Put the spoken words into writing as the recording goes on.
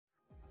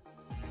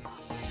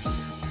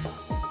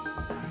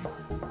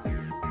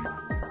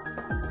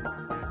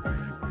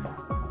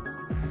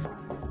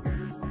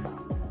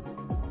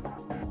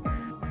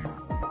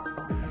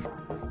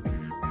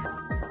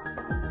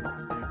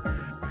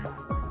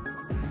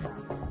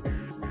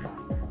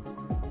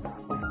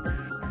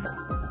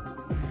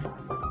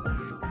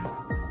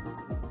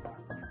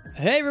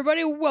Hey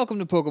everybody, welcome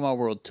to Pokemon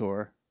World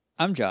Tour.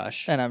 I'm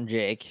Josh. And I'm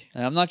Jake.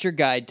 And I'm not your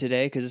guide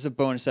today because it's a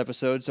bonus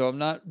episode, so I'm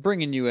not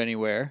bringing you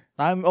anywhere.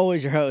 I'm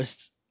always your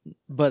host,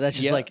 but that's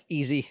just like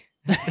easy.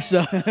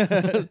 So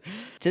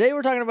today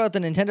we're talking about the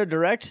Nintendo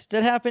Direct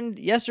that happened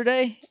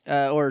yesterday,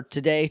 or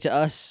today to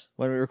us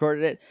when we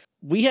recorded it.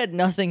 We had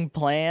nothing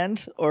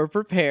planned or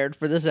prepared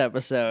for this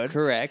episode.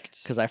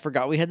 Correct. Because I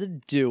forgot we had to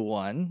do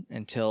one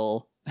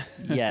until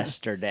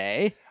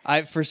yesterday.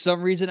 For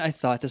some reason, I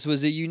thought this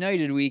was a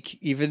United week,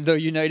 even though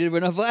United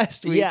went off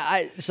last week.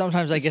 Yeah,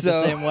 sometimes I get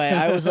the same way.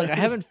 I was like, I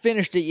haven't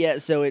finished it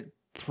yet, so it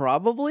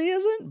probably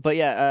isn't. But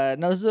yeah,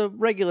 no, this is a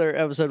regular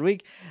episode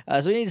week.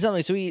 So we needed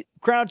something. So we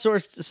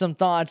crowdsourced some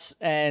thoughts,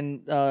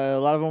 and a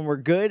lot of them were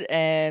good,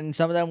 and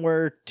some of them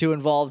were too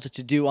involved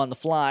to do on the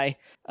fly.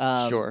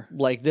 Sure.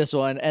 Like this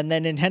one. And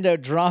then Nintendo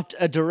dropped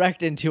a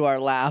Direct into our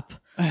lap.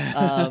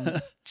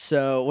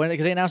 So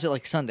because they announced it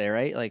like Sunday,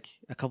 right? Like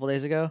a couple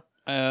days ago.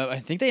 I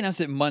think they announced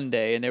it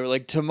Monday, and they were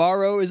like,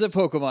 tomorrow is a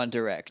Pokemon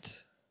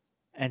Direct.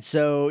 And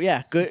so,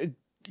 yeah, good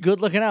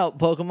looking out,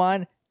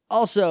 Pokemon.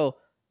 Also,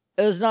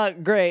 it was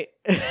not great.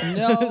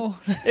 No.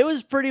 It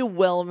was pretty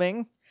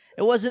whelming.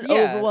 It wasn't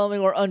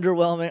overwhelming or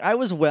underwhelming. I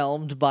was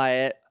whelmed by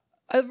it.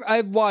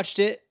 I watched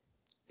it.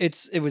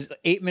 It was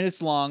 8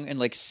 minutes long, and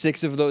like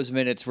 6 of those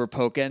minutes were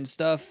Pokken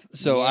stuff.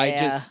 So Yeah. I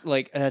just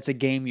that's a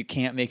game you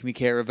can't make me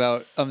care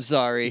about. I'm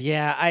sorry.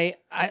 Yeah,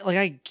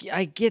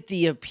 I get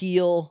the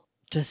appeal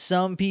to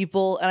some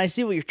people, and I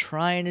see what you're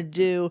trying to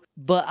do,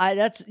 but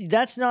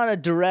that's not a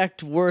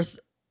Direct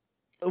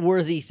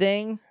worthy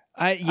thing.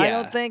 I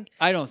don't think.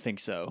 I don't think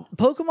so.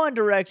 Pokemon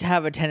Directs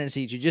have a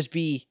tendency to just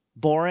be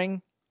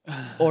boring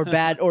or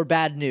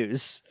bad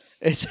news.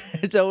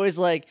 It's always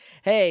like,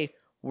 hey,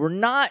 we're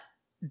not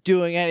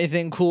doing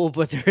anything cool,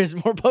 but there is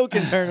more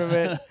Pokken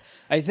tournament.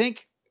 I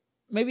think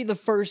maybe the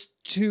first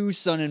 2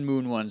 Sun and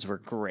Moon ones were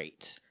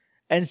great.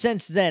 And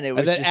since then, it was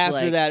and then just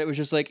after that, it was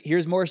just like,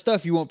 here's more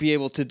stuff you won't be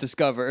able to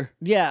discover.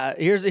 Yeah,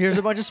 here's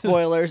a bunch of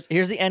spoilers.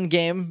 Here's the end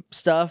game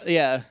stuff.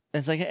 Yeah. And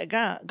it's like, hey,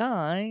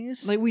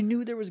 guys. Like, we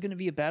knew there was going to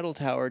be a battle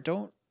tower.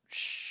 Don't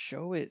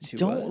show it to us.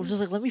 Don't just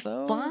like, let me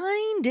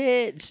find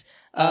it.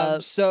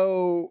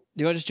 So,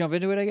 do you want to just jump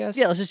into it, I guess?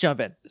 Yeah, let's just jump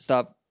in.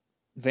 Stop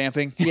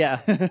vamping. Yeah.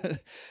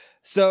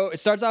 So, it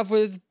starts off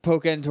with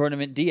Pokken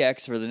Tournament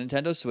DX for the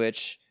Nintendo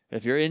Switch.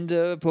 If you're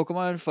into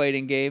Pokemon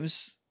fighting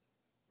games,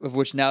 of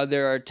which now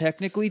there are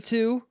technically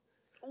 2.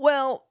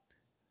 Well,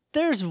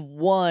 there's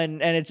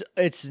one, and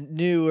it's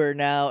newer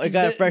now. It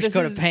got a fresh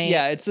coat of paint.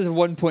 Yeah, it says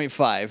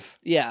 1.5.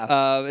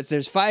 Yeah.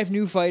 There's 5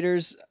 new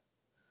fighters.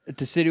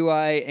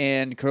 Decidueye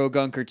and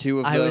Krogunk are 2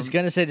 of them. I was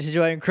going to say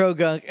Decidueye and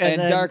Krogunk. And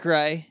then,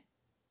 Darkrai.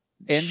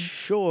 And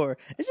sure.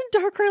 Isn't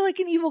Darkrai like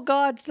an evil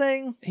god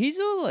thing? He's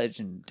a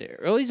legendary.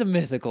 Well, he's a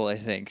mythical, I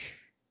think.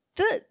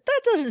 That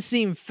doesn't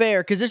seem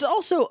fair, because there's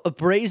also a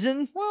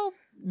Brazen. Well,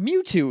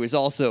 Mewtwo is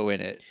also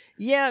in it.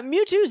 Yeah,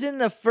 Mewtwo's in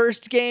the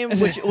first game,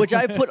 which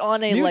I put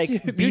on a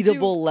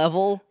beatable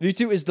level.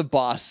 Mewtwo is the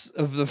boss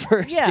of the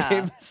first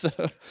game.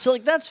 So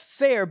like that's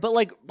fair, but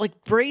like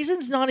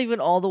Brazen's not even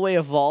all the way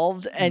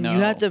evolved, and you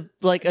have to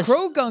like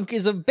Krogunk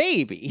is a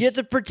baby. You have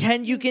to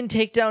pretend you can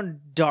take down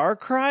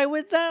Darkrai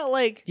with that.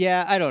 Like,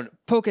 yeah, I don't.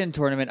 Pokken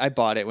Tournament. I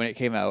bought it when it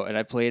came out, and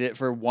I played it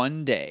for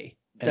one day,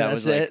 and I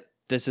was like,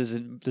 this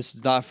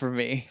is not for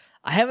me.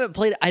 I haven't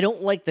played. I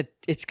don't like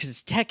it's because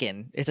it's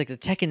Tekken. It's like the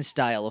Tekken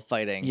style of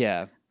fighting.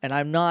 Yeah. And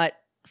I'm not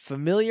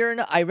familiar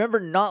enough. I remember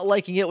not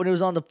liking it when it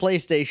was on the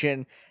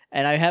PlayStation,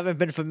 and I haven't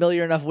been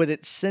familiar enough with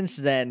it since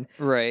then.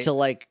 Right. To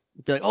like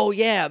be like, oh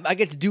yeah, I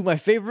get to do my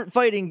favorite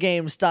fighting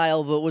game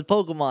style, but with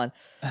Pokemon.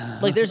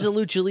 Like there's a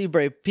Lucha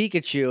Libre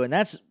Pikachu, and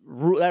that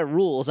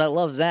rules. I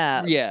love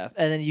that. Yeah.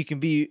 And then you can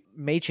be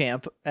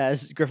Machamp,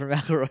 as Griffin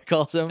McElroy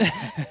calls him,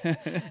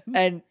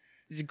 and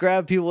just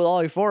grab people with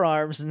all your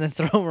forearms and then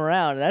throw them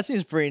around. That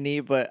seems pretty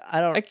neat, but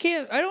I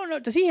don't know.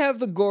 Does he have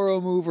the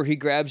Goro move where he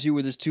grabs you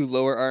with his 2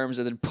 lower arms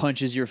and then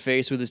punches your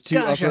face with his 2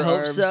 upper arms? I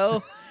hope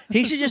so.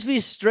 He should just be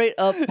straight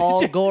up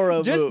all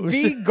Goro just moves.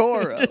 Just be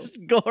Goro.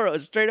 Just Goro,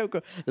 straight up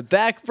Goro. The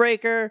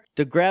backbreaker,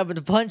 the grab and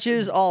the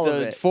punches, all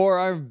of it. The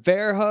forearm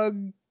bear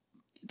hug,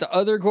 the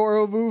other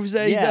Goro moves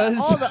that he does.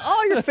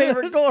 All your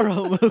favorite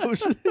Goro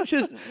moves.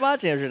 Just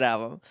Machamp should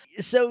have them.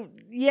 So,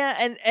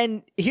 yeah,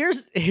 and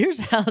here's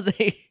how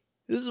they...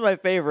 This is my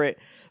favorite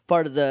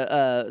part of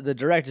the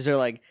Direct is they're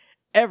like,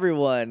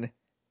 everyone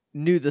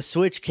knew the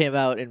Switch came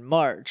out in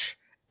March,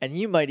 and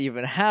you might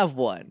even have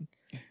one.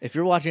 If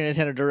you're watching a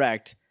Nintendo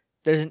Direct,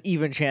 there's an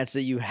even chance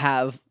that you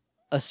have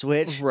a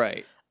Switch.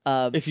 Right.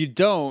 If you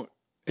don't,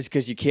 it's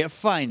because you can't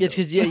find them. It's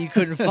because, you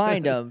couldn't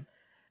find them.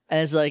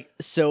 And it's like,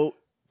 so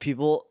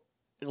a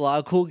lot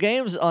of cool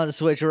games on the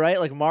Switch, right?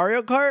 Like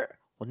Mario Kart?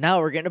 Well, now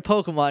we're getting a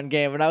Pokemon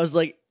game. And I was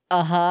like,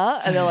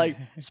 and they're like,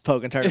 it's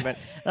Pokken Tournament.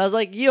 And I was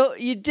like,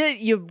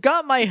 you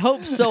got my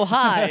hopes so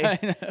high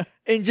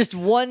in just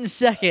 1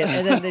 second,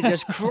 and then they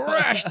just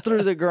crashed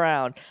through the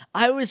ground.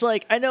 I was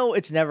like, I know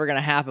it's never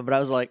gonna happen, but I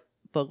was like,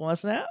 Pokemon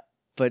Snap?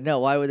 But no,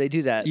 why would they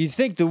do that? You'd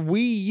think the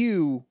Wii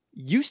U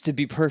used to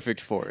be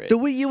perfect for it. The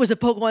Wii U was a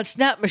Pokemon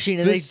Snap machine,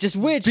 and The they just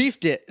Switch-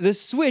 beefed it. The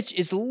Switch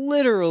is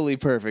literally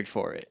perfect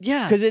for it.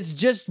 Yeah. Because it's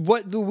just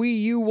what the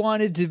Wii U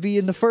wanted to be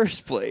in the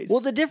first place.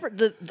 Well,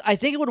 I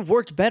think it would have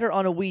worked better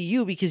on a Wii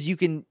U because you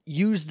can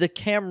use the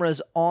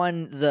cameras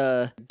on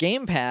the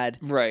gamepad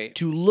right.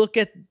 to look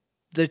at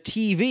the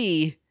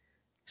TV.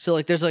 So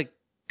like there's like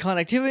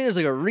connectivity, there's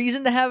like a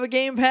reason to have a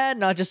gamepad,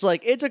 not just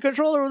like it's a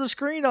controller with a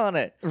screen on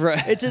it.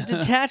 Right. It's a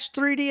detached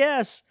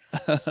 3DS.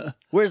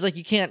 Whereas like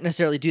you can't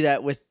necessarily do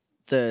that with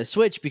the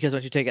Switch because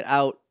once you take it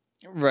out,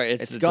 right.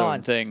 It's it's its gone.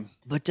 own thing.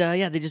 but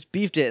yeah, they just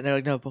beefed it and they're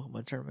like, no,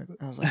 Pokemon tournament.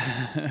 I was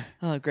like,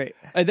 oh, great.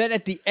 And then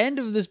at the end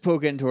of this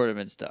Pokemon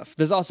tournament stuff,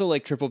 there's also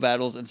like triple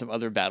battles and some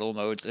other battle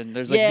modes, and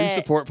there's like Yeah. new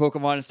support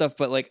Pokemon and stuff.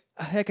 But like,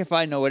 heck, if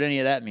I know what any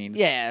of that means.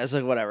 Yeah, it's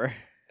like whatever.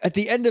 At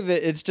the end of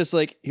it, it's just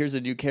like, here's a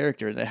new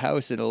character in the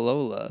house in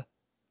Alola.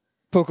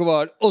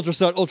 Pokemon Ultra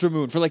Sun, Ultra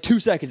Moon. For like 2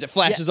 seconds, it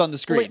flashes on the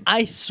screen. Like,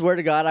 I swear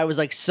to God, I was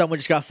like, someone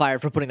just got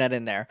fired for putting that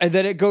in there. And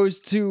then it goes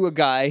to a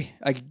guy.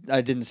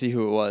 I didn't see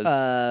who it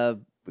was.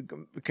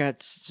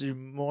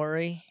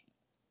 Katsumori?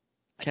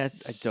 I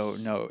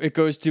don't know. It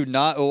goes to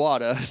not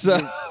Iwata.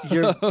 So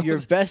Your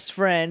best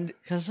friend,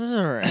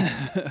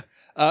 Katsumori.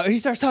 He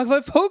starts talking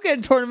about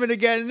Pokemon tournament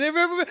again,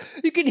 and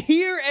you can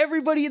hear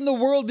everybody in the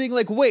world being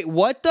like, "Wait,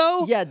 what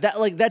though?" Yeah,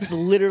 that's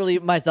literally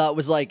my thought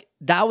was like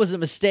that was a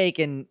mistake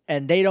and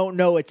they don't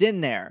know it's in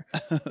there.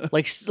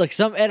 like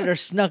some editor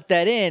snuck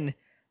that in,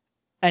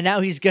 and now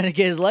he's gonna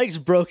get his legs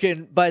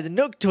broken by the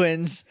Nook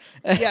twins.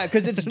 Yeah,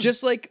 because it's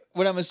just like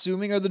what I'm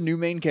assuming are the new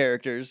main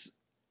characters,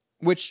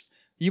 which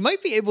you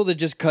might be able to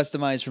just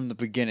customize from the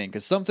beginning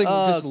because something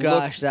that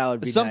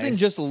would be something nice.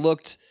 just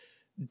looked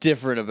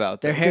different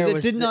about Their them hair because it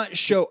was did not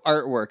show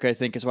artwork. I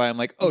think is why I'm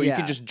like, oh, you Yeah.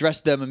 can just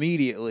dress them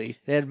immediately.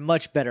 They had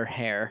much better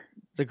hair.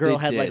 The girl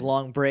They had like did.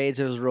 long braids.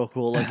 It was real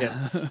cool looking.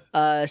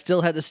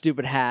 Still had the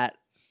stupid hat,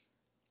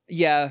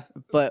 Yeah,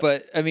 but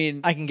but I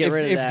mean, I can get if,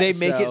 rid of if that, they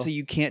make it so- so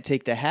you can't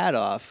take the hat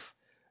off.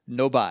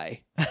 No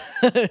buy.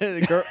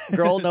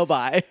 girl, no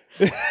buy.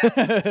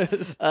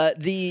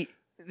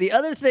 The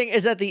other thing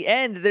is at the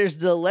end, there's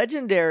the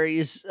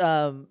legendaries,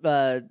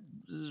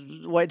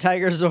 White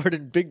Tiger, Zord,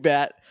 and Big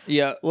Bat.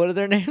 Yeah, What are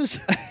their names?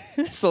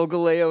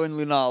 Solgaleo and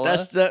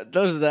Lunala.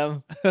 Those are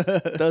them.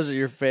 Those are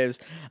your faves.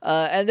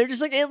 And they're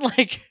just like in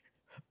like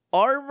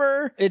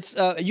armor. It's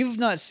you've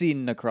not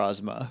seen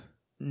Necrozma.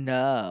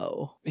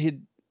 No.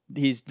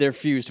 They're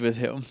fused with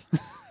him.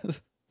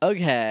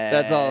 Okay.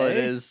 That's all it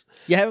is.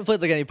 You haven't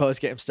played like any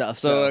post game stuff.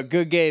 So a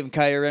good game,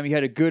 Kyurem. You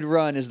had a good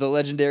run as the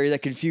legendary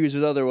that can fuse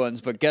with other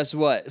ones. But guess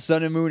what?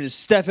 Sun and Moon is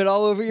stepping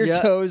all over your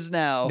Yep. toes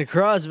now.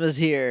 Necrozma's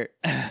here,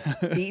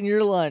 eating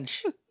your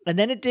lunch. And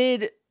then it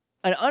did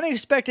an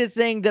unexpected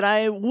thing that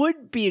I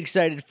would be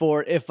excited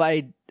for if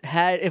I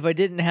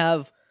didn't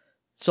have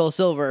Soul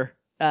Silver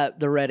at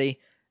the ready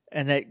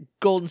and that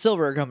Gold and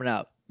Silver are coming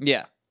out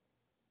Yeah.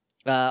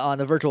 on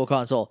the virtual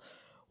console,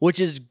 which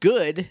is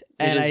good.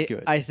 And is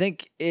good. I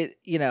think it,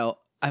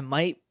 I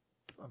might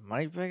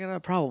pick it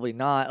up. Probably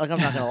not. Like, I'm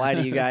not going to lie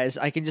to you guys.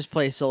 I can just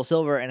play Soul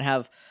Silver and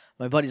have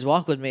my buddies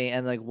walk with me.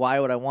 And like, why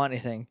would I want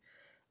anything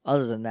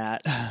other than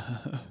that?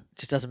 It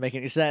just doesn't make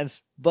any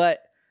sense.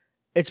 But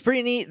it's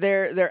pretty neat.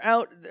 They're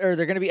out, or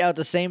they're going to be out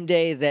the same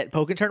day that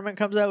Pokken Tournament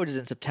comes out, which is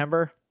in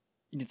September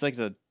It's like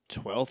the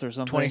 12th or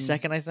something.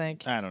 22nd, I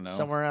think. I don't know.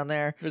 Somewhere around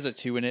there. There's a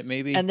 2 in it,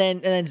 maybe. And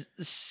then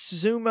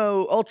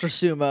Sumo Ultra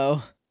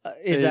Sumo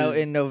is out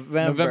in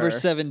November. November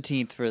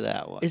 17th for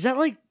that one. Is that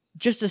like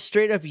just a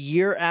straight up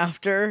year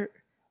after?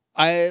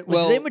 Did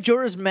Did they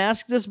Majora's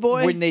Mask this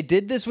boy? when they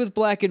did this with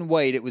Black and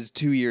White, it was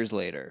 2 years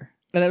later.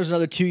 And that was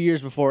another 2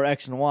 years before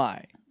X and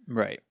Y.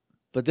 Right.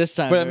 But this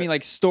time, But I mean,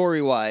 like,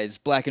 story-wise,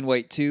 Black and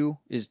White 2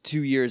 is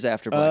 2 years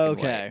after Black and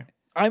White. okay.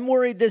 I'm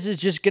worried this is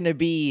just going to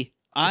be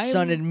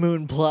Sun and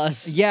Moon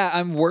Plus. Yeah,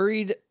 I'm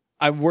worried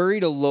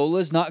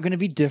Alola's not going to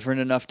be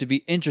different enough to be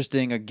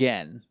interesting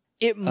again.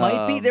 It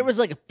might be. There was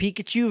like a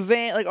Pikachu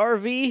van, like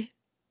RV,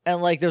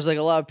 and like there's like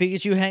a lot of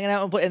Pikachu hanging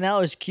out and that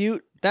was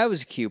cute. That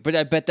was cute, but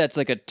I bet that's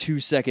like a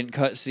 2-second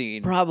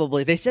cutscene.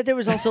 Probably. They said there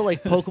was also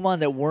like Pokemon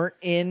that weren't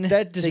in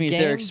That just the means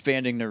game. they're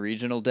expanding the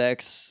regional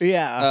decks.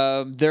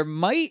 Yeah. There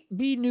might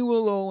be new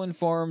Alolan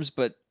forms,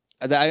 but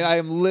I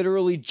am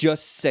literally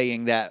just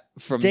saying that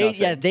from nothing.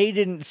 Yeah, they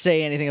didn't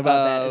say anything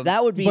about that.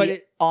 That would but be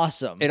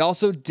awesome. It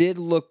also did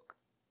look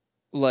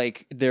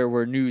like there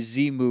were new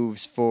Z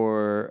moves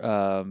for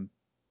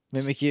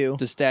Mimikyu.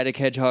 the Static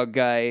Hedgehog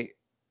guy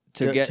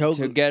to get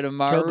a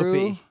Maru.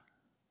 Togepi.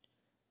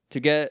 To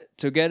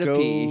get a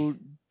P.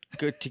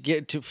 Go to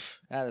get to.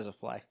 There's a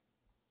fly.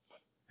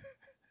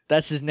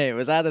 That's his name.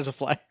 Is that there's a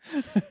fly?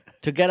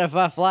 To get a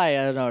fly,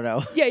 I don't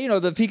know. Yeah,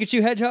 the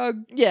Pikachu Hedgehog.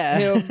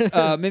 Yeah.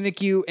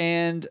 Mimikyu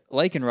and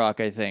Lycanroc,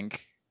 I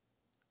think.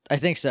 I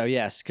think so,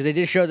 yes. Because they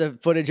did show the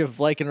footage of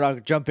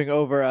Lycanroc jumping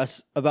over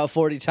us about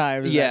 40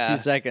 times in that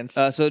 2 seconds.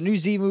 So new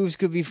Z moves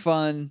could be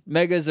fun.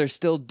 Megas are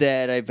still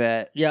dead, I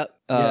bet. Yep.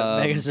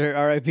 Megas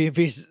are RIP in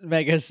peace,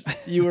 Megas.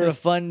 You were a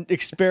fun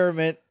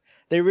experiment.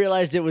 They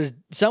realized it was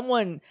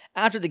someone,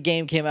 after the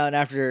game came out and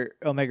after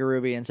Omega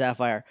Ruby and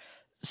Sapphire,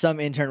 some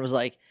intern was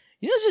like,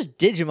 you know, it's just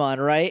Digimon,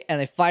 right? And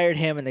they fired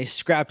him and they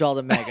scrapped all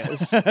the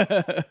megas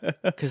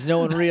because no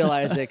one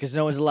realized it because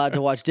no one's allowed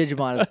to watch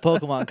Digimon at the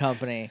Pokemon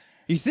Company.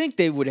 You think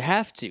they would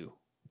have to.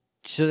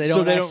 So they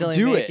don't actually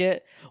do make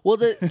it. Well,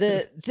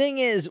 the thing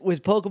is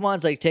with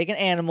Pokemon's like take an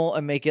animal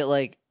and make it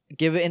like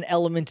give it an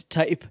element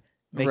type,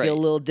 make it a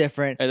little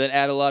different. And then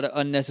add a lot of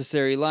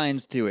unnecessary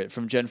lines to it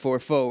from Gen 4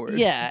 forward.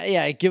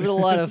 Yeah, give it a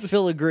lot of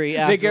filigree.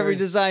 Make every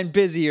design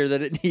busier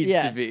than it needs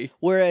to be.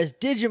 Whereas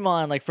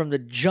Digimon, like from the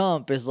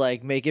jump, is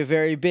like make it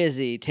very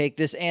busy. Take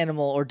this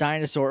animal or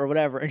dinosaur or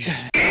whatever and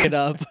just f it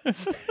up.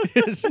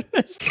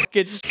 Just fuck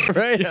it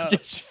straight up.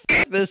 Just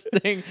f this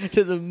thing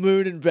to the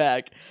moon and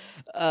back.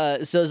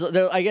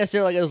 So I guess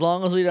they're like, as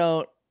long as we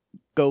don't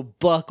go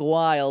buck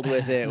wild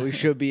with it, we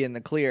should be in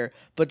the clear.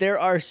 But there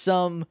are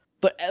some.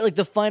 But like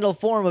the final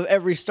form of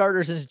every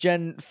starter since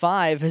Gen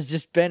 5 has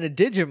just been a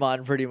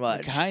Digimon pretty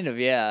much. Kind of,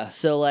 yeah.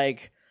 So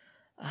like,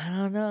 I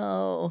don't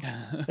know.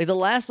 Like the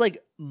last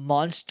like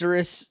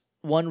monstrous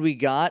one we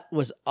got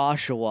was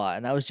Oshawa,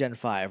 and that was Gen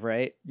 5,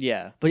 right?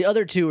 Yeah. But the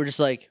other two were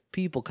just like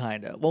people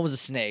kind of. One was a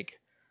snake.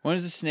 One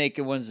is a snake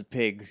and one's a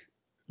pig.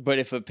 But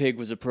if a pig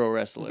was a pro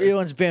wrestler. The other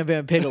one's Bam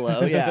Bam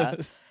Piccolo, yeah.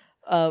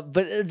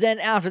 But then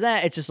after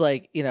that, it's just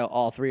like, you know,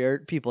 all three are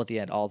people at the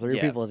end. All three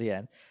are people at the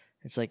end.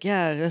 It's like,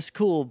 yeah, that's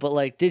cool, but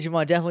like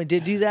Digimon definitely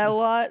did do that a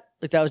lot.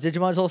 Like that was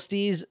Digimon's whole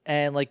steez,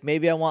 and like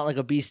maybe I want like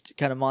a beast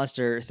kind of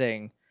monster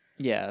thing.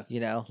 Yeah, you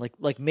know,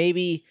 like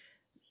maybe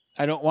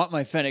I don't want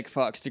my Fennec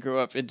Fox to grow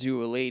up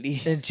into a lady,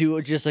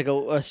 into just like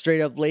a straight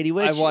up lady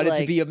witch. I want it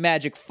to be a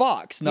magic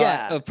fox,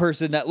 not a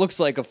person that looks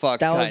like a fox.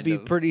 That would be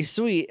pretty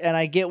sweet, and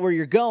I get where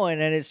you're going,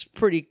 and it's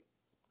pretty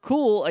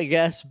cool, I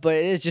guess. But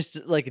it is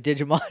just like a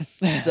Digimon,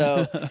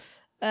 so.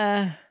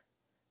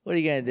 What are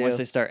you gonna do? Once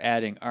they start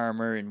adding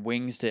armor and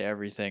wings to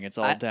everything, it's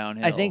all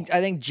downhill. I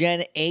think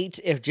Gen 8,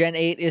 if Gen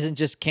 8 isn't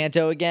just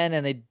Kanto again,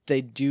 and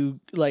they do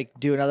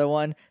another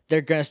one, they're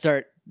gonna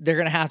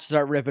have to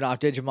start ripping off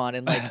Digimon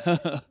in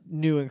like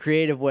new and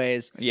creative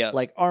ways. Yeah,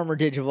 like Armor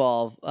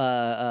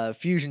Digivolve,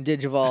 Fusion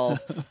Digivolve.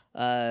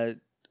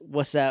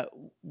 What's that?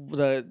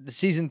 The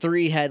season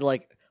 3 had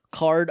like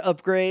card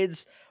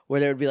upgrades where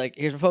there would be like,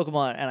 here's my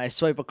Pokemon, and I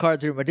swipe a card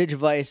through my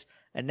Digivice,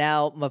 and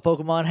now my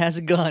Pokemon has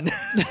a gun.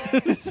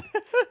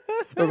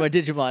 Or my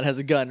Digimon has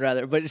a gun,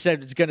 rather. But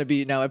instead, it's going to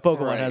be now my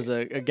Pokemon has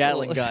a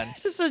Gatling gun.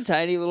 Just a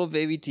tiny little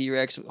baby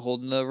T-Rex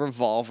holding a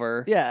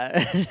revolver.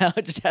 Yeah, now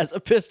it just has a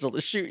pistol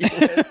to shoot you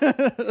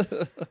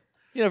with.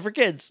 You know, for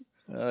kids.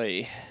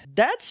 Oy.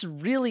 That's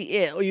really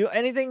it.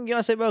 Anything you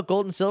want to say about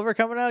Gold and Silver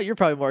coming out? You're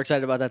probably more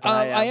excited about that than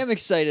I am. I am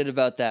excited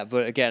about that,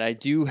 but again, I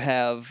do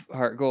have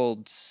Heart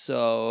Gold,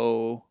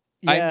 so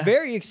I'm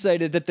very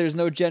excited that there's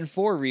no Gen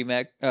 4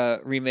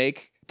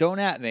 remake. Don't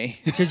at me.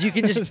 Because you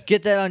can just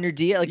get that on your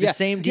DS, the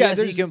same DS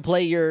that you can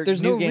play your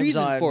there's new no games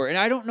reason on. for it. And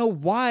I don't know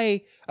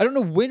why. I don't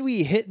know when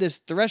we hit this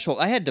threshold.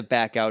 I had to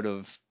back out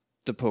of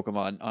the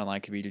Pokemon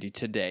online community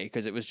today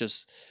because it was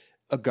just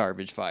a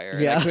garbage fire.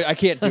 Yeah. I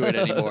can't do it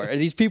anymore.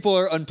 And these people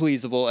are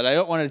unpleasable, and I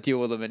don't want to deal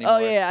with them anymore. Oh,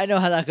 yeah, I know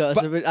how that goes.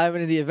 But I'm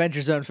in the Adventure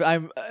Zone.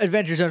 I'm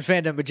Adventure Zone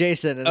fandom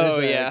adjacent, and there's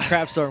a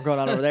crap storm going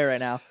on over there right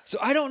now. So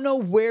I don't know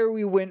where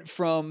we went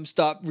from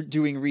stop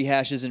doing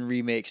rehashes and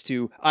remakes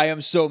to I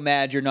am so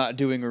mad you're not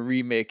doing a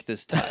remake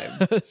this time.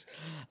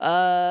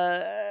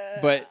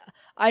 But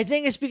I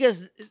think it's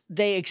because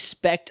they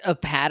expect a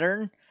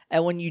pattern,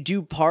 and when you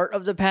do part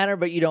of the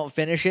pattern but you don't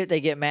finish it, they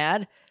get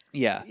mad.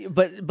 Yeah.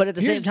 But at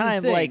the same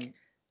time, like,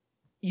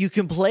 you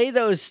can play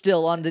those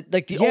still on the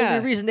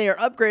only reason they are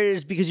upgraded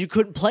is because you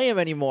couldn't play them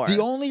anymore.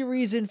 The only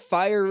reason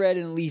Fire Red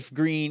and Leaf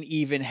Green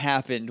even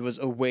happened was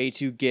a way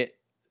to get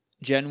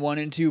Gen 1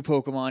 and 2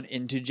 Pokemon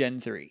into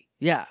Gen 3.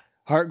 Yeah.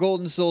 Heart Gold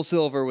and Soul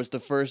Silver was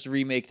the first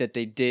remake that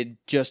they did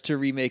just to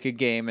remake a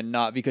game and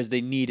not because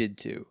they needed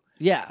to.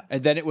 Yeah.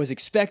 And then it was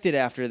expected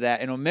after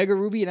that, and Omega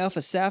Ruby and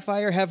Alpha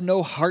Sapphire have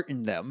no heart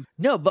in them.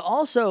 No, but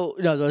also,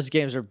 those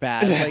games are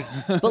bad.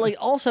 But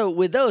also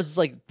with those, it's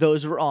like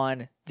those were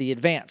on the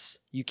Advance.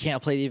 You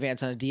can't play the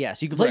Advance on a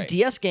DS. You can play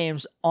DS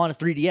games on a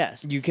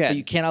 3DS. You can. But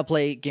you cannot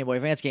play Game Boy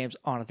Advance games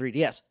on a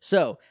 3DS.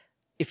 So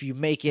if you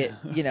make it,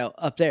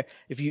 up there,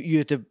 if you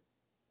have to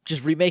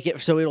just remake it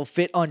so it'll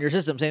fit on your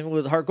system. Same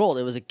with Heart Gold.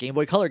 It was a Game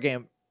Boy Color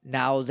game.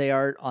 Now they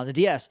are on the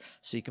DS,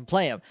 so you can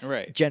play them.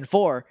 Right. Gen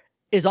 4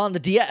 is on the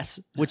DS,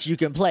 which you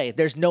can play.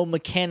 There's no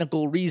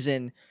mechanical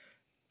reason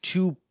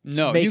to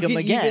make them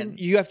again.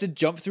 You have to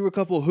jump through a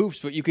couple hoops,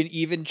 but you can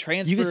even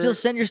transfer. You can still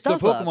send your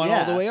stuff the Pokemon up,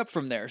 all the way up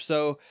from there.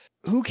 So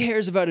who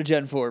cares about a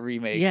Gen 4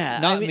 remake? Yeah,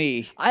 not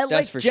me. I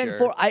That's like Gen sure.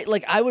 4.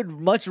 I would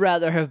much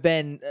rather have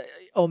been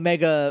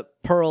Omega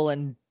Pearl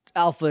and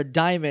Alpha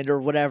Diamond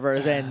or whatever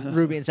than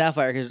Ruby and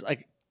Sapphire, because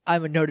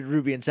I'm a noted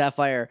Ruby and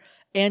Sapphire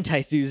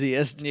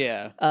anti-enthusiast.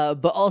 Yeah.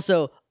 But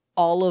also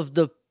all of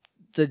the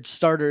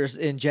starters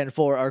in Gen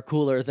 4 are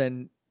cooler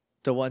than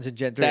the ones in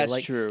Gen 3.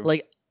 That's true.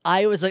 Like,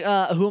 I was like,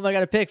 who am I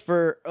going to pick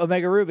for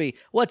Omega Ruby?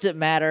 What's it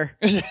matter?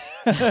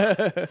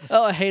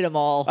 Oh, I hate them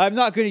all. I'm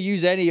not going to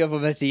use any of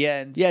them at the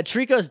end. Yeah,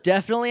 Trico's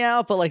definitely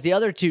out, but the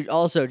other two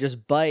also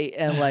just bite.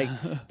 And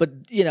but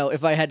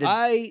if I had to...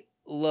 I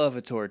love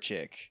a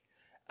Torchic.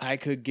 I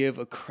could give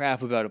a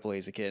crap about a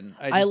Blaziken.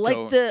 I I just like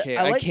don't the- care.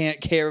 I I like- can't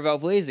care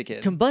about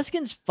Blaziken.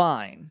 Combusken's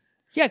fine.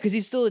 Yeah, because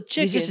he's still a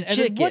chicken. just a And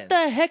then what chicken.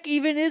 the heck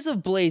even is a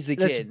Blaziken?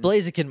 That's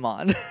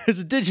Blazikenmon.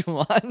 It's a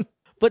Digimon.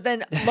 But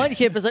then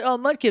Mudkip is like, oh,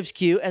 Mudkip's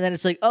cute. And then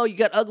it's like, oh, you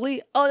got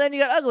ugly? Oh, then you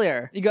got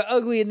uglier. You got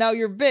ugly and now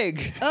you're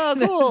big. Oh,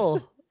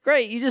 cool.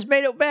 Great. You just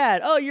made it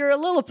bad. Oh, you're a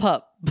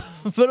Lillipup,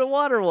 but a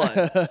water one.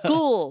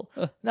 Cool.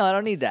 No, I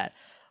don't need that.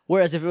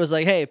 Whereas if it was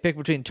like, hey, pick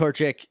between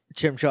Torchic,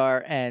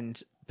 Chimchar,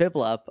 and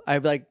Piplup,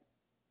 I'd be like,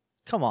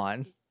 come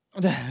on.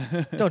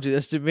 Don't do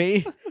this to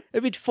me.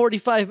 It'd be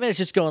 45 minutes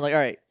just going like, all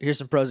right, here's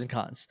some pros and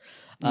cons.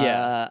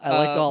 Yeah. I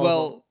like all of them.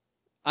 Well,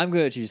 I'm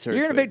going to choose Turtwig.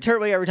 You're gonna pick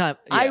Turtwig every time.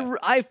 Yeah.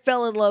 I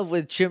fell in love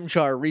with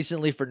Chimchar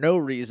recently for no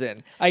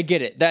reason, I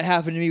get it. That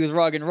happened to me with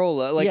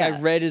Roggenrola. Like, Yeah. I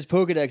read his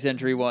Pokedex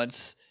entry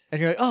once. and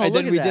you're like, oh, and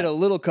look then at we that. did a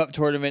little cup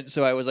tournament,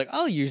 so I was like,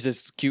 I'll use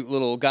this cute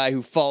little guy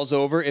who falls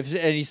over if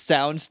any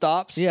sound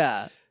stops.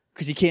 Yeah,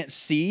 Because he can't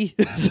see.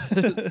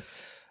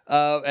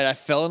 And I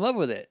fell in love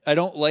with it. I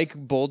don't like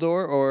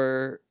Boldor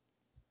or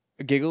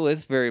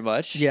Gigalith very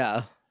much.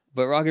 yeah,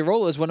 But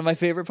Roggenrola is one of my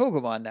favorite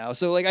Pokemon now.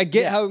 So, like, I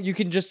get Yeah. how you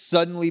can just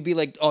suddenly be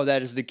like, oh,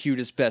 that is the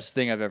cutest, best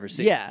thing I've ever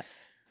seen. yeah.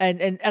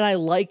 And I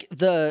like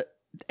the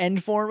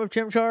end form of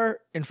Chimchar,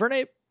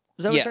 Infernape.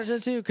 Is that what it Yes. turns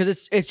into?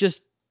 Because it's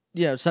just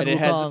Sun And it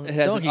has, Wukong, it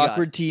has an Donkey God.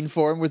 awkward teen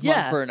form with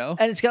Yeah, Monferno.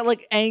 and it's got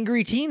like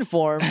angry teen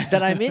form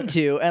that I'm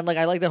into, and like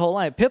I like that whole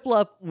line.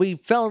 Piplup, we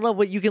fell in love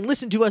with. You can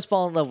listen to us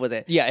fall in love with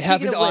it. Yeah, it Speaking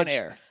happened of on which,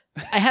 air.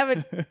 I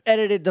haven't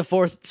edited the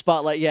 4th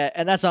spotlight yet,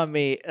 and that's on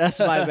me. That's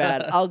my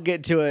bad. I'll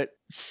get to it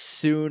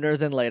sooner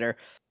than later.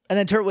 And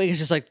then Turtwig is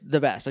just like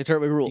the best. Like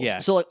Turtwig rules. Yeah.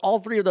 So like all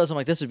 3 of those, I'm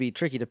like, this would be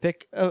tricky to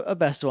pick a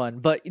best one.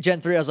 But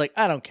Gen 3, I was like,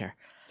 I don't care.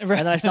 And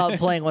then I stopped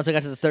playing once I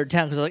got to the 3rd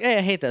town because I was like, hey,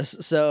 I hate this.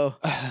 So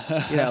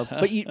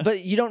but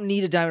you don't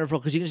need a Diamond or Pearl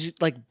because you can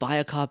just like buy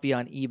a copy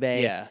on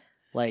eBay. Yeah.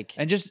 Like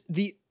And just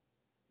the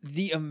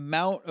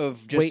amount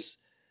of just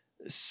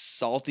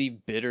salty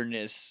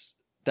bitterness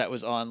that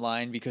was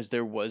online because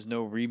there was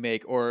no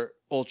remake, or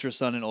Ultra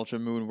Sun and Ultra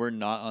Moon were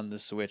not on the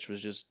Switch,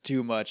 was just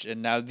too much.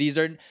 And now these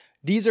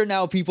are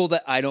now people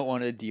that I don't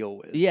want to deal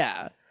with.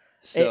 yeah.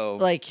 So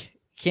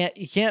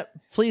You can't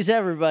please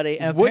everybody.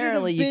 And Would it have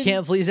apparently you been-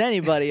 can't please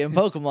anybody in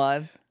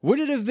Pokemon. would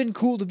it have been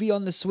cool to be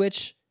on the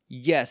Switch?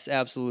 Yes,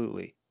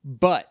 absolutely.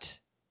 But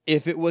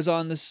if it was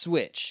on the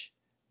Switch,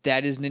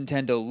 that is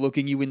Nintendo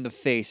looking you in the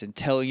face and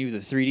telling you the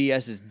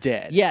 3DS is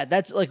dead. Yeah,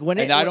 that's like when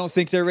And I don't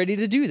think they're ready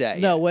to do that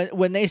No, yet.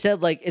 when they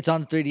said like it's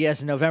on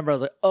 3DS in November, I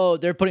was like, oh,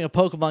 they're putting a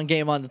Pokemon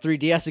game on the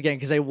 3DS again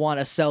because they want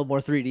to sell more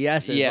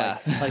 3DSs. Yeah.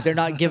 like they're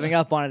not giving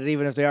up on it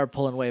even if they are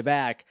pulling way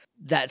back.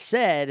 That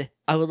said,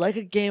 I would like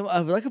a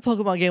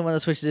Pokemon game on the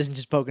Switch that isn't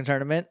just Pokken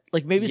Tournament.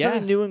 Like maybe Yeah.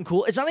 something new and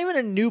cool. It's not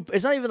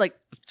even like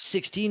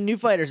 16 new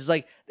fighters. It's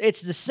like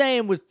it's the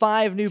same with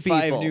 5 new people.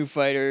 5 new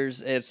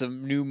fighters and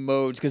some new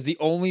modes, because the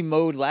only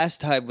mode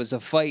last time was a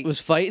fight. It was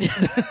fight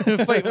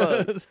fight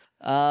mode.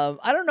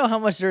 I don't know how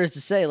much there is to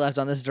say left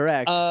on this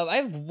direct. I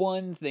have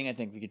one thing I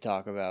think we could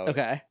talk about.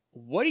 Okay.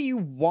 What do you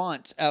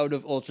want out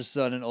of Ultra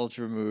Sun and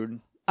Ultra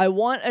Moon? I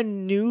want a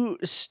new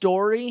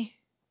story.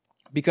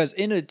 Because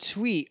in a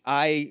tweet,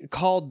 I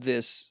called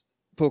this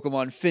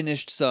Pokemon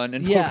Finished Sun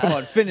and Yeah.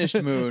 Pokemon Finished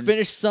Moon.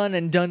 Finished Sun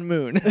and Done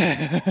Moon.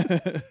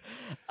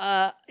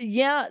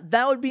 Yeah,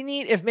 that would be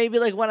neat if maybe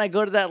like when I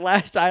go to that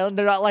last island,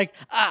 they're not like,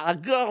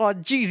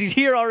 God, jeez, he's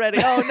here already.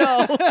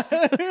 Oh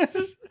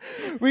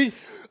no.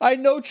 I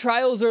know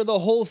trials are the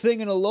whole thing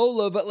in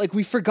Alola, but like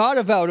we forgot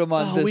about him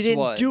on this We didn't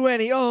one. do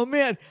any. Oh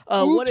man.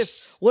 What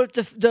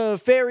if the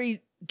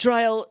fairy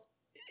trial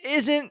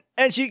isn't,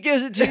 and she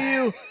gives it to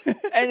you,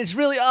 and it's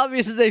really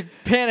obvious that they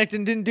panicked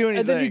and didn't do anything.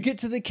 And then you get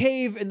to the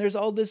cave, and there's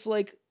all this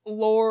like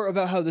lore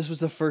about how this was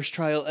the first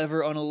trial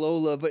ever on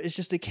Alola, but it's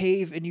just a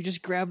cave, and you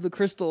just grab the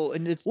crystal,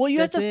 and it's well, you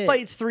have that's to it.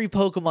 fight 3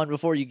 Pokemon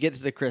before you get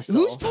to the crystal.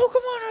 Whose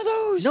Pokemon are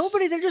those?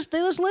 Nobody. They just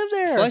live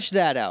there. Flesh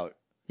that out.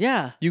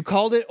 Yeah. You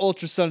called it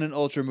Ultra Sun and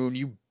Ultra Moon.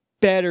 You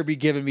better be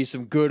giving me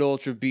some good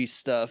Ultra Beast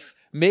stuff.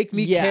 Make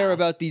me Yeah. care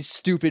about these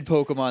stupid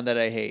Pokemon that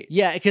I hate.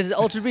 Yeah, because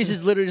Ultra Beast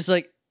is literally just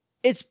like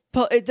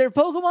they're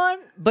Pokemon,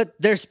 but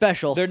they're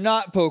special. They're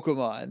not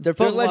Pokemon. They're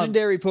They're Pokemon.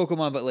 legendary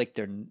Pokemon, but like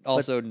they're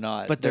also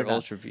not. but they're not.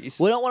 Ultra Beasts.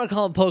 We don't want to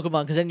call them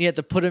Pokemon because then you have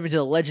to put them into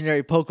the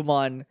legendary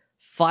Pokemon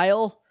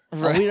file.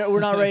 Right. We're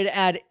not ready to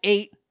add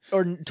 8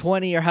 or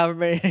 20 or however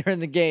many are in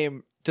the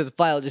game to the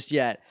file just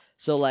yet.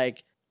 So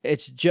like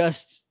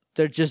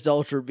they're just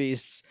Ultra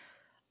Beasts.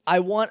 I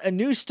want a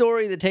new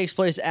story that takes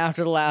place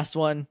after the last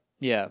one.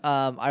 Yeah.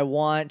 I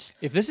want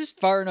If this is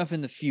far enough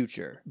in the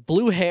future,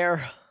 blue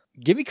hair.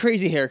 give me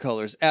crazy hair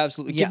colors.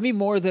 Absolutely. Yeah. Give me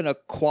more than a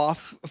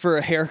coif for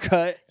a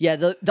haircut. Yeah,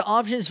 the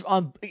options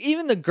on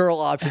even the girl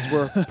options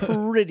were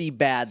pretty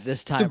bad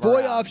this time. The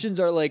boy around. options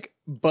are like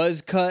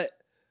buzz cut,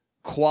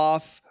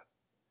 coif,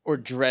 or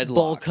dreadlocks.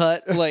 Bowl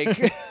cut.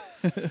 Like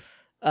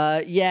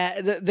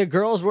Yeah, the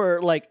girls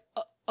were like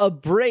a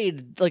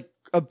braid, like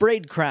a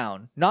braid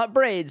crown, not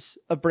braids,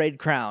 a braid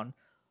crown,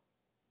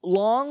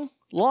 longer,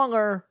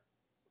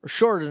 or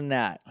shorter than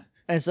that.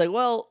 And it's like,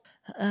 well,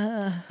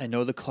 I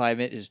know the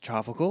climate is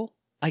tropical,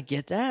 I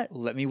get that.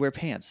 Let me wear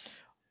pants.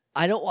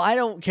 I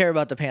don't care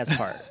about the pants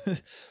part.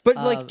 But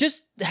like,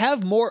 just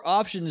have more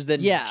options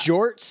than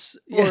jorts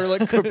or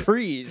like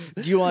capris.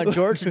 Do you want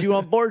jorts or do you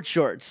want board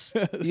shorts?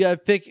 You gotta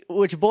pick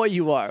which boy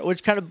you are.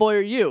 Which kind of boy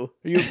are you?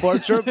 Are you a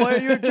board short boy or are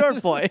you a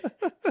jort boy?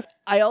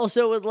 I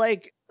also would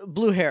like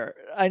blue hair.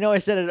 I know I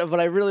said it, but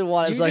I really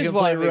want it so I can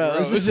play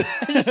Rose.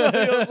 I just want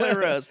to go play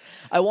Rose.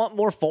 I want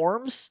more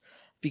forms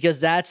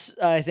because that's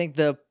I think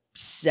the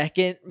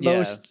second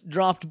most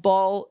dropped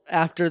ball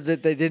after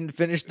that they didn't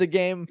finish the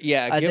game.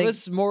 Yeah, give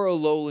us more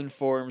Alolan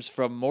forms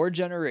from more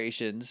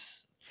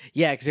generations.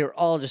 Yeah, because they were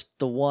all just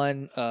the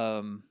one.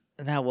 And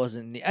that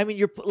wasn't. I mean,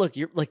 you're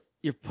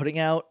putting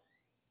out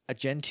a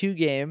Gen 2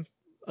 game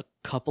a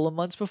couple of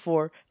months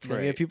before. It's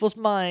gonna be in people's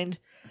mind.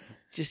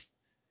 Just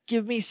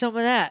give me some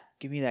of that.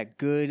 Give me that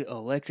good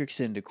electric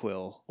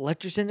Cyndaquil.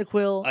 Electric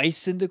Cyndaquil. Ice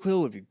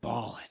Cyndaquil would be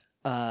balling.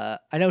 I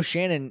know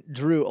Shannon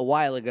drew a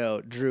while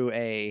ago. Drew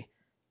a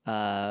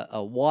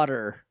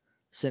water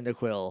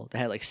Cyndaquil that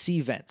had like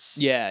sea vents.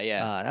 Yeah.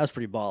 That was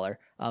pretty baller.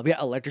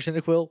 Yeah, electric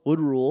Cyndaquil would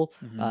rule.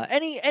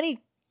 Any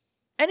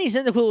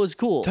Cyndaquil was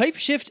cool. Type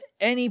shift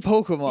any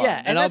Pokemon.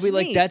 Yeah, and I'll be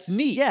like, neat. that's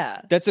neat.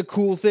 Yeah. That's a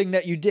cool thing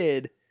that you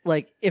did.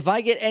 Like, if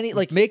I get any,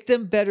 like... Make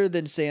them better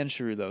than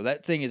Sandshrew, though.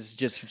 That thing is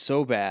just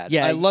so bad.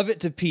 Yeah. I love it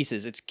to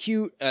pieces. It's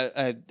cute.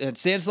 And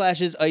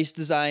Sandslash's ice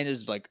design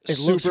is, like, it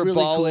super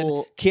really ballin'.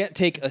 cool. Can't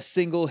take a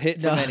single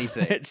hit from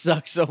anything. It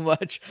sucks so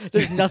much.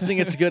 There's nothing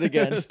it's good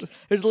against.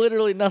 There's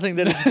literally nothing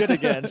that it's good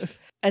against.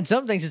 And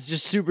some things it's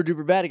just super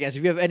duper bad against.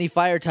 If you have any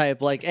fire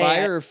type, like...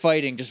 Fire or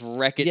fighting, just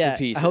wreck it to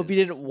pieces. I hope you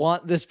didn't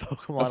want this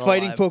Pokemon A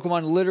fighting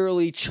Pokemon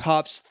literally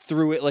chops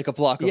through it like a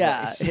block of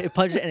ice. Yeah, it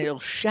punches it and it'll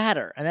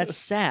shatter. And that's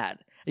sad.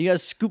 You gotta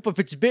scoop up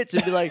its bits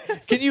and be like,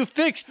 "Can you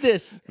fix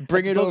this?"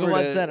 Bring it over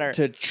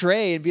to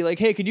Trey and be like,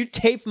 "Hey, can you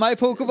tape my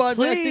Pokemon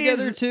back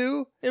together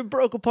too?" It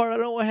broke apart. I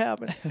don't know what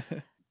happened.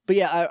 But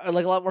yeah, I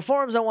like a lot more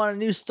forms. I want a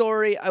new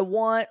story. I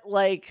want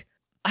like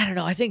I don't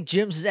know. I think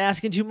Jim's is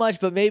asking too much,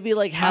 but maybe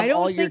like have I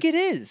don't think it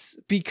is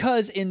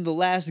because in the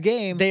last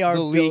game the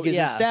league is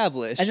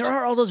established, and there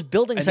are all those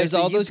building sites. There's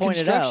all those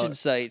construction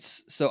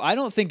sites. So I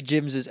don't think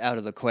Jim's is out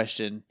of the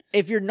question.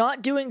 If you're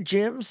not doing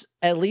gyms,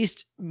 at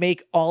least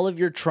make all of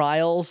your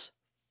trials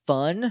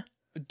fun.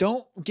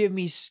 Don't give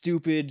me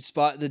stupid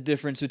spot the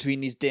difference between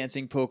these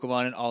dancing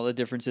Pokemon and all the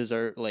differences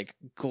are like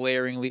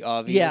glaringly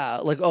obvious. Yeah,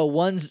 like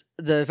one's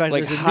the fact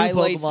like there's a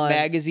Highlights new Pokemon.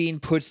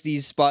 magazine puts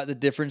these spot the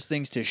difference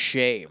things to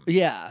shame.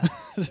 Yeah.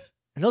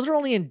 And those are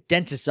only in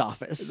dentist's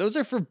office. Those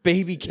are for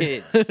baby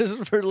kids.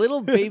 For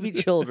little baby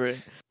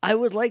children. I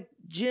would like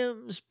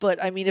gyms,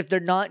 but I mean, if they're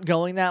not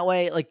going that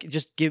way, like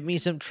just give me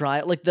some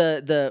try. Like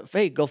the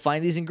hey, go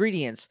find these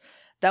ingredients.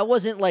 That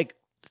wasn't like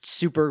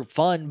super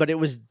fun, but it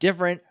was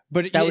different.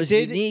 But that was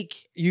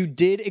unique. You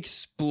did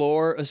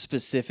explore a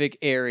specific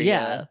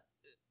area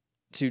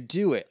to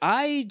do it.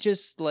 I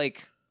just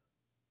like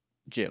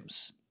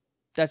gyms.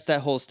 That's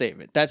that whole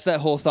statement. That's that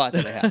whole thought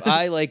that I have.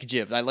 I like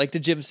gyms. I like the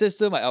gym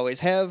system. I always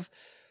have.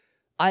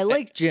 I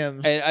like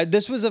gyms. And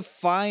this was a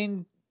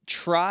fine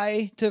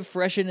try to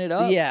freshen it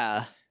up.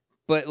 Yeah.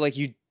 But like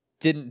you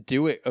didn't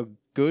do it a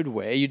good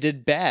way. You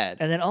did bad.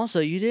 And then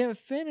also you didn't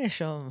finish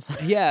them.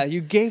 Yeah,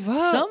 you gave up.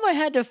 Some I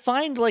had to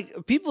find, like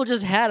people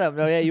just had them.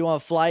 Oh yeah, you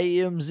want Fly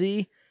EMZ?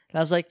 And I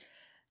was like,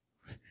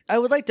 I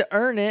would like to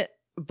earn it.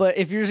 But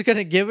if you're just going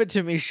to give it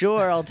to me,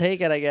 sure, I'll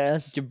take it, I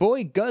guess. Your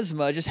boy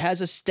Guzma just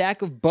has a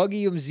stack of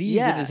Buggy Z's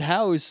in his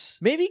house.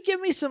 Maybe give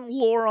me some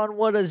lore on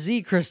what a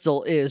Z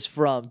crystal is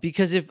from.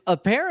 Because if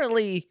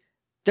apparently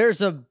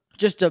there's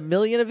just a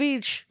million of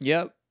each.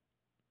 Yep.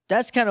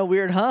 That's kind of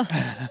weird, huh?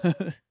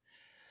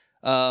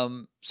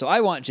 So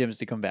I want gyms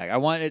to come back. I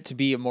want it to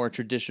be a more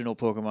traditional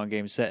Pokemon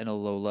game set in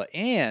Alola.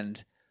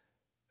 And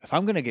if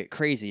I'm going to get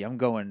crazy, I'm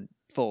going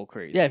full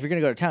crazy. Yeah, if you're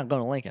going to go to town, go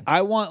to Lincoln.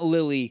 I want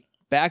Lily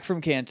back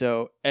from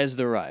Kanto as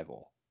the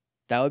rival.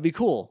 That would be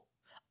cool.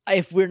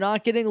 If we're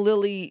not getting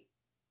Lily,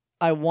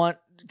 I want...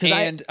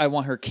 I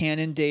want her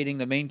canon dating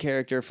the main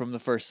character from the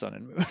first Sun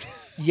and Moon.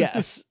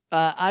 Yes.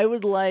 I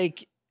would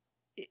like...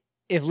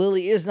 If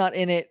Lily is not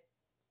in it,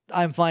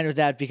 I'm fine with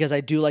that because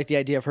I do like the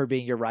idea of her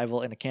being your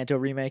rival in a Kanto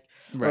remake.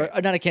 Right.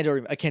 Or not a Kanto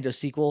remake, a Kanto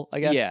sequel, I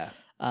guess. Yeah.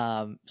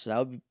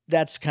 So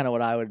that's kind of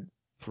what I would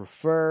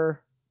prefer,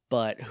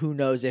 but who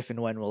knows if and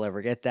when we'll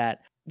ever get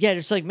that. Yeah,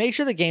 just like make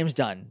sure the game's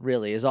done,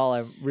 really, is all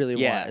I really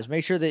want. Is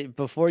make sure that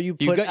before you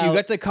put you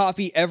got to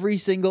copy every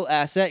single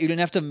asset. You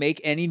didn't have to make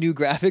any new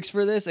graphics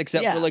for this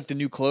except for like the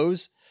new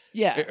clothes.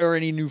 Yeah. Or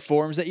any new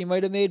forms that you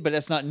might have made, but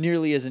that's not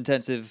nearly as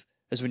intensive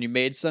as when you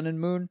made Sun and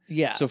Moon.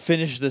 Yeah. So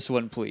finish this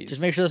one, please. Just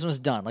make sure this one's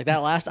done. Like that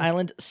last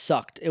island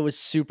sucked. It was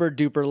super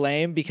duper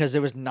lame because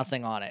there was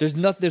nothing on it.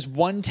 There's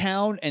one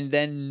town and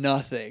then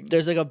nothing.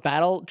 There's like a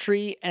battle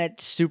tree and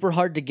it's super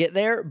hard to get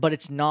there, but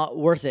it's not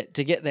worth it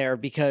to get there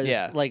because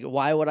like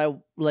why would I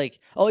like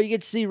you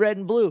get to see red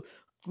and blue.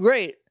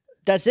 Great.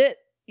 That's it.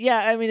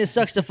 Yeah, I mean it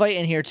sucks to fight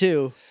in here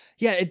too.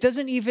 Yeah, it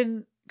doesn't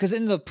even because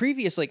in the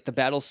previous like the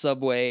battle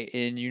subway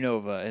in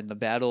Unova and the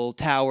battle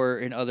tower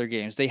in other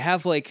games, they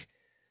have like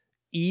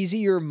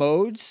easier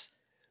modes,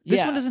 This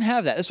Yeah. one doesn't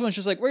have that. This one's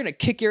just like, we're going to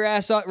kick your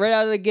ass out right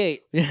out of the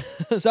gate.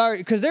 Sorry,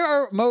 because there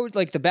are modes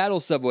like the Battle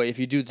Subway, if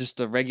you do just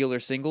the regular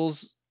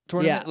singles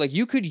tournament, Yeah. like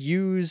you could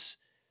use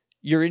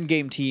your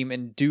in-game team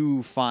and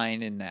do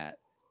fine in that.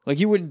 Like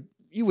you wouldn't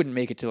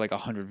make it to like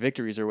 100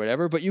 victories or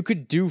whatever, but you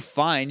could do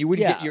fine. You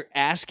wouldn't get your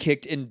ass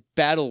kicked in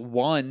Battle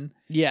 1.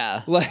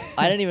 Yeah. Like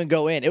I didn't even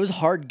go in. It was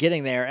hard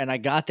getting there, and I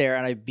got there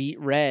and I beat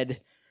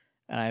Red.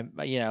 And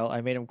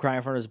I made him cry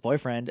in front of his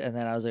boyfriend, and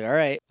then I was like, all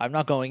right, I'm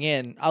not going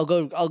in. I'll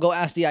go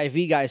ask the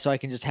IV guy so I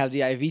can just have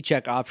the IV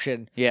check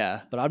option.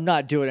 Yeah. But I'm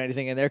not doing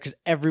anything in there because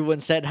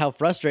everyone said how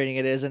frustrating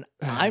it is, and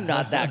I'm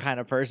not that kind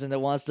of person that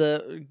wants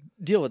to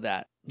deal with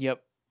that.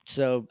 Yep.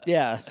 So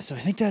yeah. So I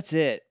think that's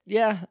it.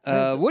 Yeah.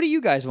 What do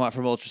you guys want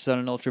from Ultra Sun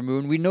and Ultra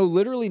Moon? We know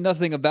literally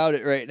nothing about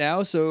it right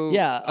now, so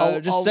Yeah,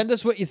 just send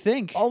us what you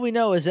think. All we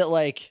know is that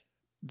like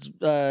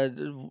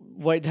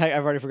White Tiger,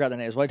 I've already forgot their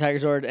names. White Tiger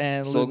Sword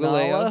and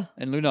Solgaleo Lunala.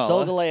 and Lunala.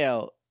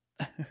 Solgaleo.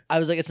 I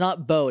was like, it's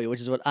not Bowie, which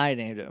is what I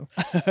named him.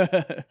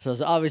 So it's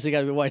obviously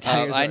got to be White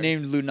Tiger Sword. I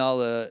named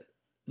Lunala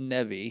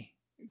Nebi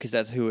because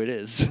that's who it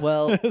is.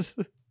 Well,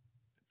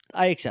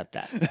 I accept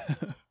that.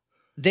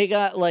 They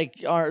got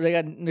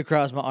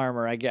Necrozma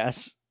armor, I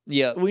guess.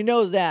 Yeah. We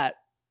know that.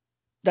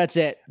 That's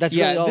it. That's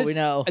really all we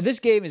know. This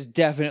game is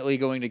definitely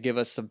going to give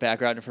us some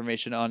background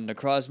information on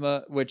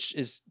Necrozma, which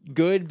is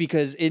good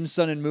because in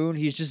Sun and Moon,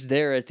 he's just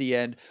there at the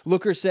end.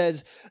 Looker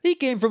says he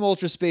came from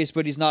Ultra Space,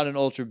 but he's not an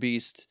Ultra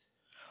Beast.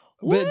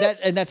 What?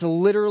 But that's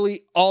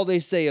literally all they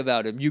say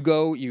about him.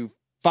 You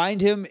find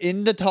him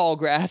in the tall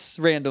grass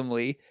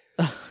randomly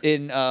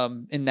in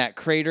that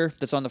crater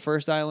that's on the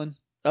first island.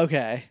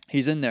 Okay.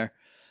 He's in there.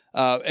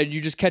 And you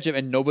just catch him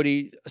and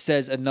nobody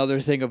says another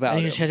thing about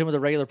And you him. just catch him with a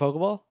regular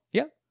Pokeball?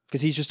 Yeah,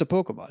 because he's just a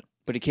Pokemon,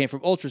 but he came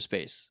from Ultra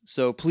Space.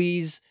 So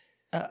please,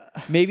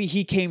 maybe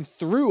he came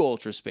through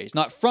Ultra Space,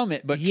 not from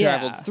it, but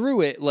traveled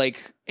through it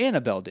like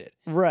Annabelle did.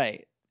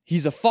 Right.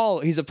 He's a Pokemon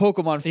faller. He's a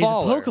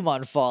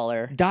Pokemon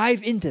faller.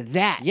 Dive into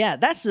that. Yeah,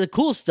 that's the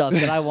cool stuff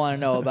that I want to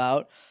know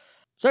about.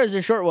 Sorry, it's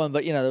a short one,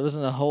 but there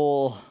wasn't a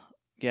whole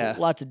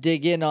lot to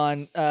dig in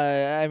on.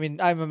 I mean,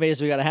 I'm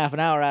amazed we got a half an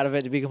hour out of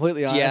it, to be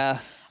completely honest. Yeah.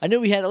 I knew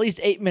we had at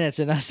least 8 minutes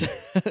in us.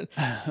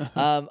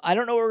 I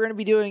don't know what we're going to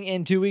be doing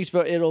in 2 weeks,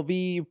 but it'll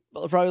be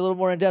probably a little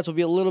more in depth. We'll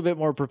be a little bit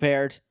more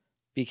prepared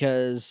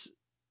because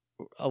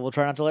we'll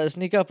try not to let it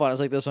sneak up on us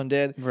like this one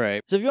did.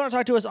 Right. So if you want to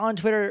talk to us on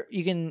Twitter,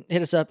 you can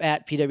hit us up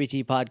at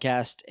PWT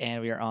Podcast,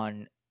 and we are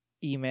on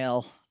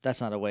email.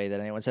 That's not a way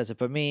that anyone says it,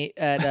 but me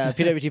at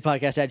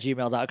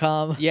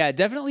pwtpodcast@gmail.com. Yeah,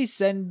 definitely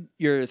send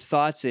your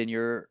thoughts in,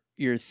 your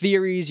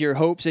theories, your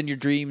hopes, and your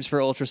dreams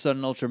for Ultra Sun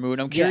and Ultra Moon.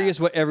 I'm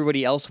curious what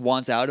everybody else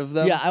wants out of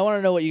them. Yeah, I want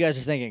to know what you guys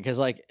are thinking because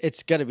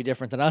it's going to be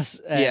different than us.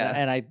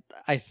 And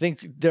I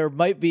think there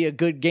might be a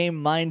good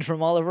game mined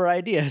from all of our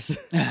ideas.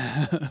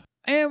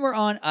 And we're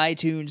on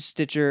iTunes,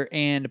 Stitcher,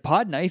 and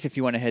Podknife if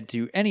you want to head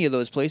to any of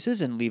those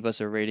places and leave us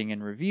a rating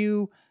and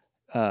review.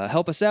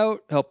 Help us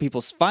out, help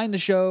people find the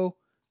show.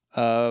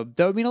 That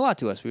would mean a lot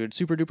to us. We would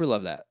super duper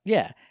love that.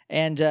 Yeah.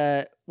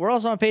 And we're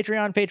also on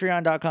Patreon,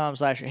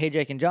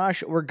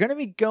 patreon.com/HeyJakeandJosh. We're going to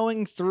be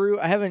going through,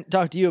 I haven't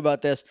talked to you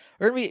about this.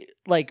 We're going to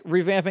be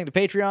revamping the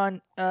Patreon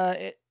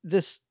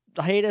this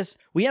hiatus.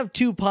 We have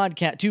two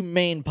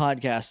main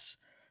podcasts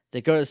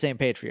that go to the same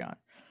Patreon.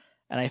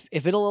 And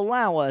if it'll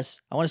allow us,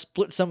 I want to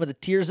split some of the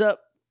tiers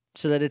up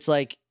so that it's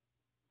like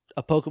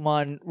a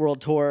Pokemon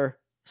World Tour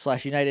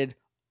 /United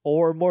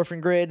or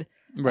Morphin Grid.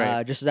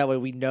 Right. Just so that way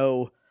we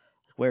know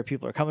where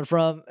people are coming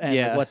from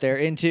and what they're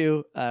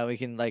into. We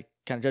can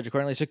kind of judge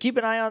accordingly. So keep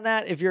an eye on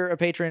that if you're a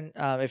patron.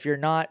 If you're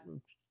not,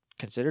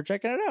 consider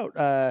checking it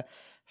out.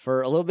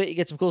 For a little bit, you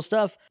get some cool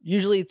stuff.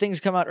 Usually things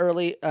come out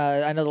early.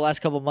 I know the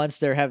last couple months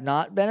there have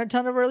not been a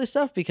ton of early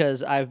stuff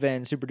because I've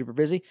been super duper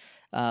busy.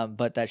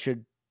 But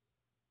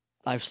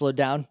I've slowed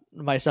down.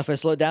 My stuff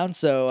has slowed down,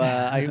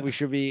 so we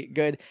should be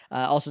good.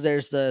 Also,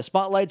 there's the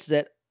spotlights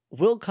that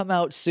will come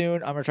out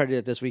soon. I'm going to try to do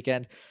it this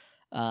weekend.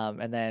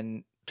 And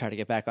then try to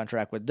get back on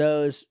track with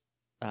those.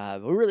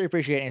 But we really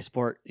appreciate any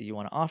support that you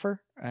want to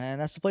offer,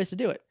 and that's the place to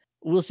do it.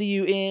 We'll see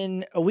you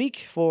in a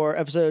week for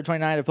episode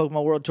 29 of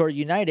Pokemon World Tour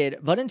United.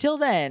 But until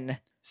then,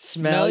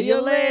 smell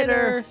you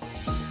later.